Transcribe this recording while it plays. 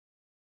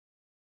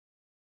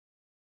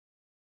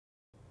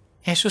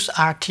Asus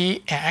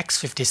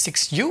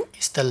RT-AX56U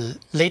is the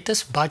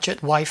latest budget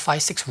Wi-Fi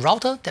 6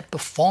 router that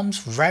performs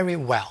very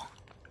well.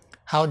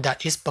 How does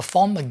it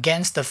perform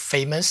against the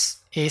famous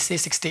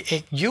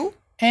AC68U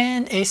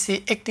and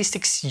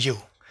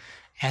AC86U?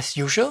 As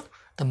usual,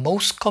 the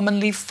most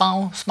commonly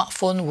found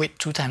smartphone with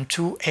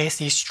 2x2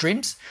 AC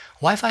streams,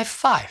 Wi-Fi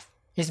 5,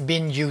 is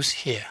being used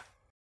here.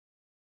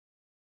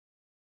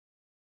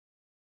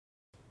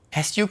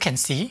 As you can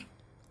see,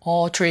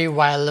 all three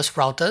wireless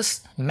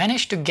routers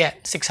manage to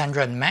get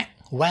 600 MB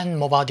when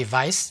mobile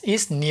device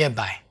is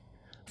nearby.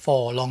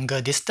 For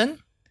longer distance,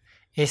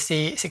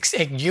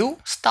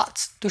 AC68U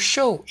starts to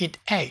show its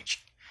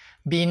age,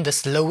 being the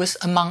slowest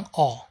among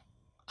all.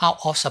 Out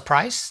of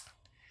surprise,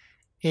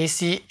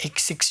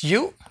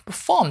 AC86U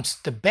performs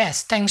the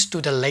best thanks to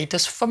the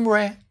latest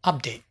firmware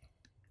update.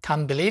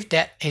 Can't believe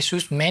that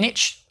Asus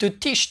managed to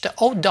teach the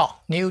old dog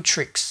new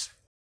tricks.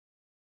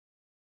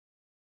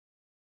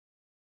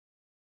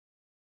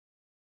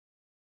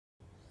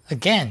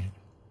 Again,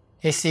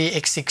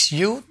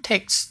 AC86U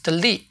takes the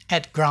lead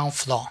at ground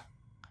floor,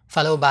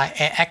 followed by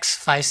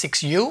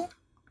AX56U.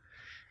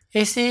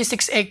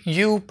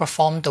 AC68U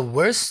performed the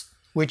worst,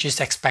 which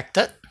is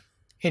expected.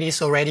 It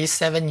is already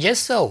 7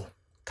 years old,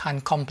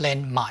 can't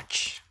complain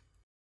much.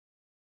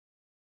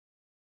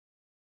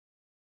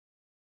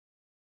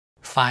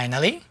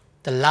 Finally,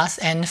 the last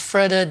and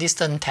further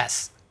distance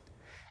test.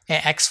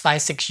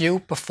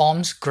 AX56U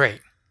performs great.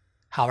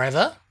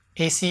 However,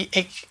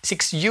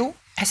 AC86U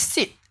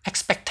exceeds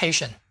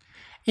expectation,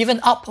 even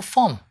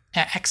outperform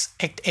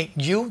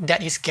AX88U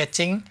that is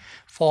getting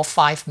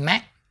 4-5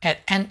 MB at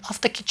end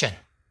of the kitchen.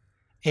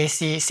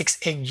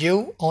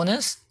 AC68U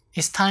owners,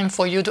 it's time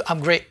for you to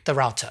upgrade the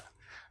router.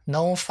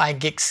 No 5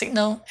 gig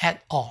signal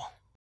at all.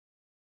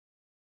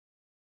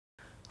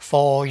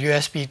 For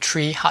USB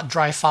 3 hard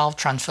drive file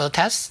transfer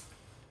test,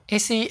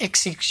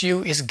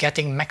 AC86U is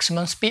getting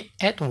maximum speed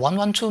at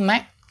 112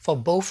 MB for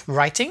both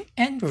writing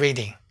and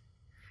reading.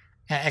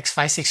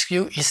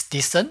 AX56U is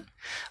decent,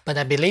 but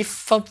I believe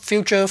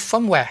future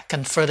firmware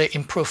can further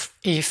improve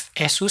if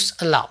Asus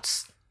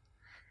allows.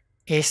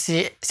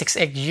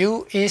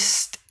 AC68U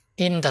is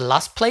in the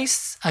last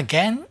place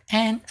again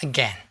and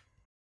again.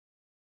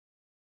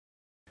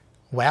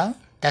 Well,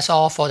 that's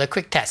all for the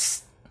quick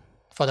test.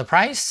 For the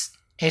price,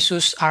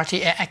 Asus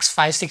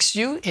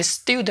RT-AX56U is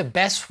still the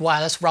best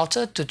wireless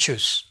router to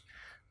choose.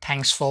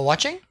 Thanks for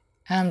watching.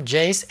 I'm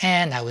Jace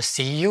and I will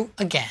see you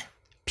again.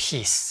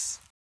 Peace.